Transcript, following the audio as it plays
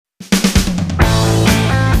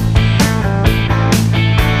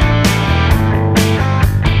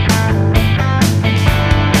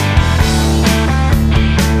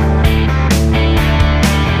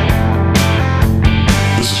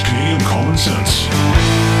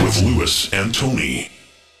Tony.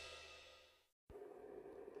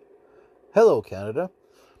 Hello, Canada.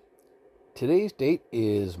 Today's date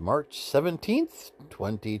is March 17th,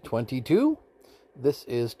 2022. This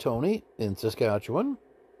is Tony in Saskatchewan,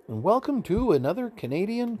 and welcome to another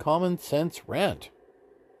Canadian Common Sense Rant.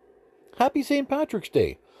 Happy St. Patrick's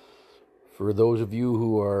Day. For those of you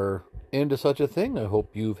who are into such a thing, I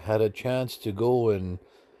hope you've had a chance to go and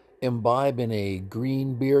imbibe in a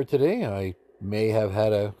green beer today. I may have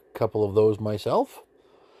had a couple of those myself.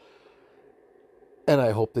 And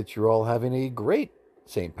I hope that you're all having a great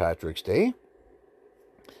St. Patrick's Day.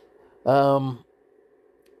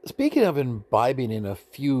 Speaking of imbibing in a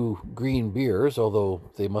few green beers,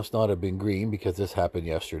 although they must not have been green because this happened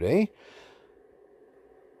yesterday,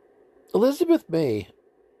 Elizabeth May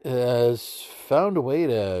has found a way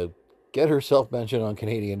to get herself mentioned on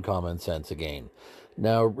Canadian Common Sense again.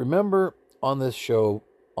 Now, remember on this show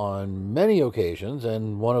on many occasions,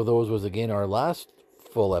 and one of those was again our last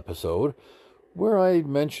full episode, where I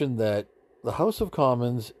mentioned that the House of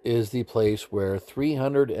Commons is the place where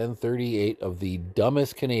 338 of the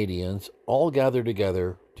dumbest Canadians all gather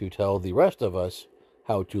together to tell the rest of us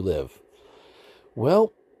how to live.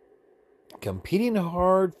 Well, competing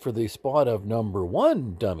hard for the spot of number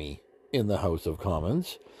one dummy in the House of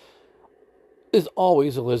Commons is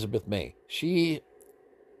always Elizabeth May. She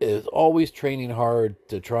is always training hard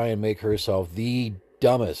to try and make herself the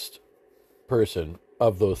dumbest person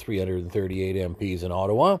of those 338 MPs in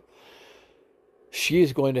Ottawa.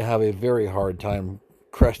 She's going to have a very hard time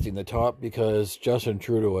cresting the top because Justin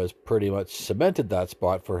Trudeau has pretty much cemented that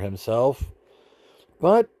spot for himself.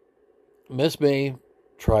 But Miss May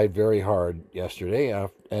tried very hard yesterday. And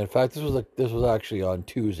in fact, this was actually on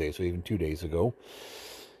Tuesday, so even 2 days ago,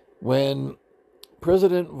 when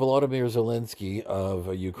President Volodymyr Zelensky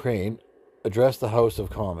of Ukraine addressed the House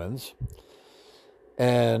of Commons.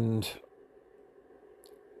 And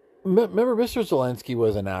remember, Mr. Zelensky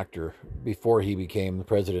was an actor before he became the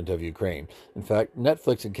president of Ukraine. In fact,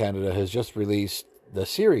 Netflix in Canada has just released the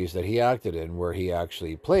series that he acted in where he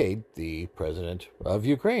actually played the president of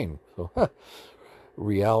Ukraine. So,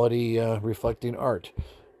 reality reflecting art.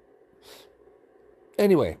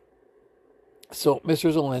 Anyway, so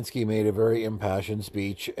Mr. Zelensky made a very impassioned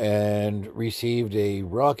speech and received a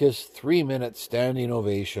raucous 3-minute standing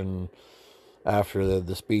ovation after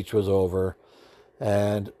the speech was over.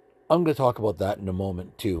 And I'm going to talk about that in a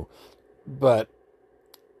moment too. But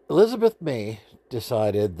Elizabeth May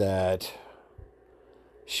decided that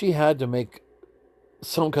she had to make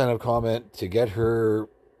some kind of comment to get her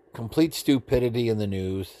complete stupidity in the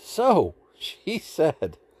news. So she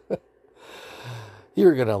said,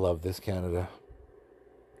 you're going to love this, Canada.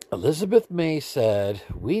 Elizabeth May said,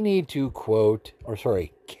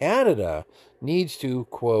 Canada needs to,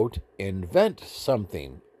 quote, invent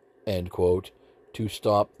something, end quote, to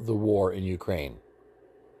stop the war in Ukraine.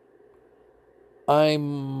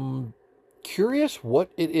 I'm curious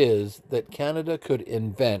what it is that Canada could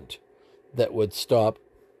invent that would stop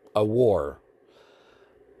a war.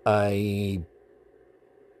 Maybe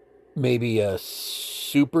a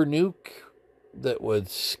super nuke that would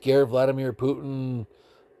scare Vladimir Putin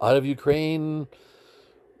out of Ukraine.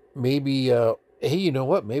 Maybe, hey, you know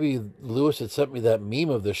what? Maybe Lewis had sent me that meme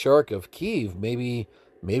of the Shark of Kiev. Maybe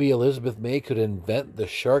Elizabeth May could invent the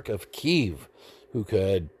Shark of Kiev, who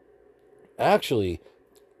could actually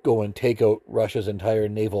go and take out Russia's entire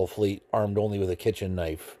naval fleet armed only with a kitchen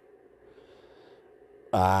knife.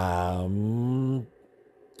 Not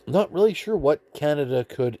really sure what Canada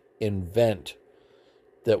could invent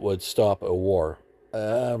that would stop a war.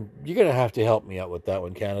 You're going to have to help me out with that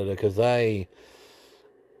one, Canada, because I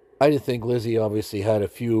just think Lizzie obviously had a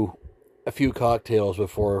few cocktails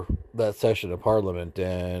before that session of Parliament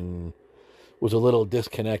and was a little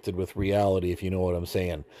disconnected with reality, if you know what I'm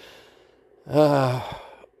saying.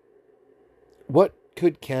 What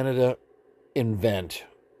could Canada invent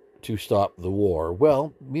to stop the war?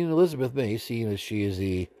 Well, me and Elizabeth May, seeing as she is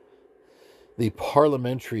the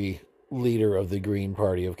parliamentary leader of the Green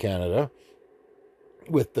Party of Canada,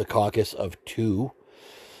 with the caucus of 2,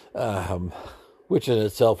 which in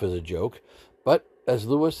itself is a joke. But as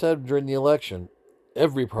Lewis said during the election,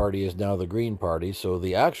 every party is now the Green Party, so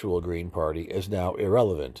the actual Green Party is now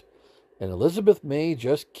irrelevant. And Elizabeth May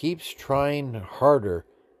just keeps trying harder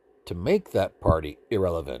to make that party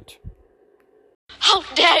irrelevant. How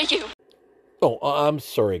dare you! Oh, I'm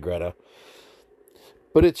sorry, Greta.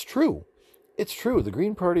 But it's true. It's true. The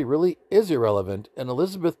Green Party really is irrelevant, and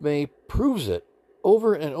Elizabeth May proves it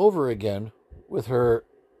over and over again with her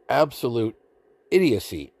absolute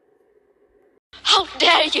idiocy. How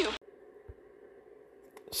dare you!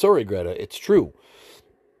 Sorry, Greta, it's true.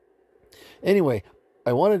 Anyway,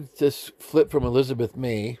 I wanted to just flip from Elizabeth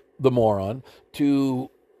May, the moron, to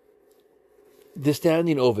the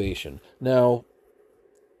standing ovation. Now,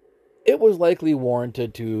 it was likely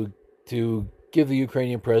warranted to give the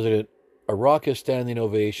Ukrainian president a raucous standing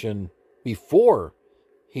ovation before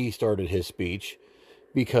he started his speech,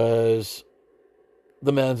 because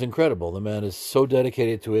the man's incredible. The man is so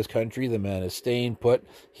dedicated to his country. The man is staying put.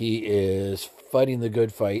 He is fighting the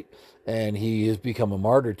good fight, and he has become a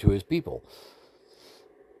martyr to his people.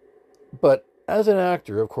 But as an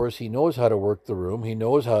actor, of course, he knows how to work the room. He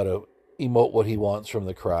knows how to emote what he wants from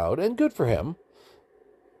the crowd, and good for him.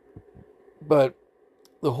 But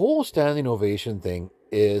the whole standing ovation thing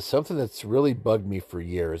is something that's really bugged me for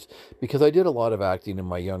years, because I did a lot of acting in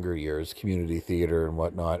my younger years, community theater and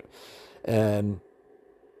whatnot, and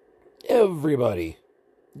everybody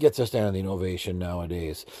gets a standing ovation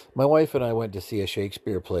nowadays. My wife and I went to see a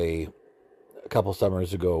Shakespeare play a couple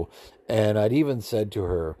summers ago, and I'd even said to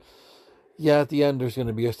her, yeah, at the end there's going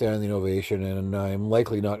to be a standing ovation, and I'm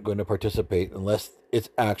likely not going to participate unless it's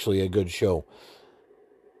actually a good show.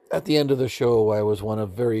 At the end of the show, I was one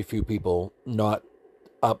of very few people not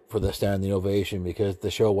up for the standing ovation because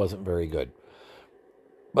the show wasn't very good.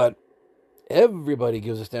 But everybody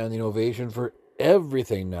gives a standing ovation for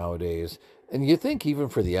everything nowadays. And you think even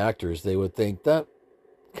for the actors, they would think that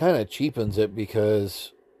kind of cheapens it,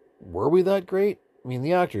 because were we that great? I mean,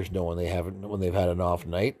 the actors know when they've had an off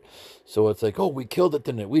night. So it's like, oh, we killed it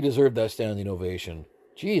tonight. We deserved that standing ovation.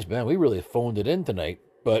 Geez, man, we really phoned it in tonight,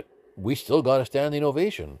 but we still got a standing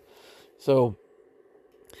ovation. So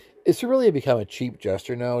it's really become a cheap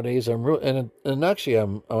gesture nowadays. And actually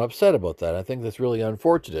I'm upset about that. I think that's really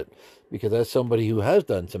unfortunate, because as somebody who has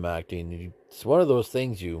done some acting, it's one of those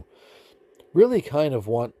things you really kind of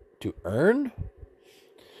want to earn.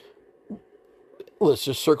 Let's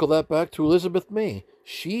just circle that back to Elizabeth May.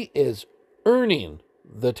 She is earning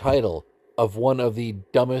the title of one of the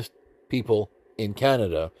dumbest people in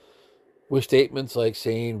Canada, with statements like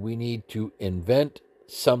saying we need to invent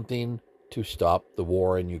something to stop the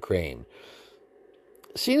war in Ukraine.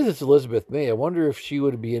 Seeing as it's Elizabeth May, I wonder if she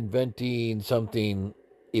would be inventing something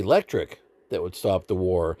electric that would stop the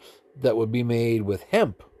war, that would be made with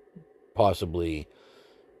hemp, possibly.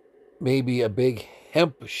 Maybe a big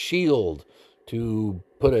hemp shield to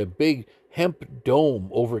put a big hemp dome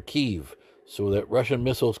over Kyiv so that Russian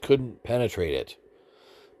missiles couldn't penetrate it.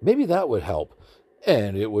 Maybe that would help.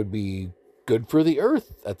 And it would be good for the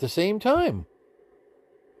earth at the same time.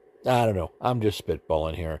 I don't know. I'm just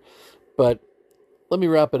spitballing here. But let me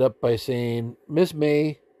wrap it up by saying, Miss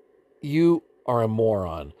May, you are a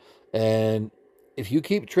moron. And if you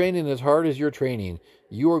keep training as hard as you're training,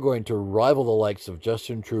 you are going to rival the likes of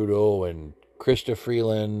Justin Trudeau and Chrystia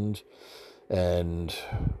Freeland and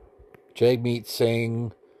Jagmeet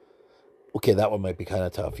Singh. Okay, that one might be kind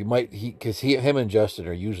of tough. Because him and Justin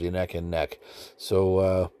are usually neck and neck.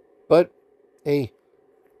 So, but hey,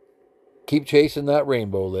 keep chasing that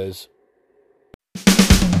rainbow, Liz.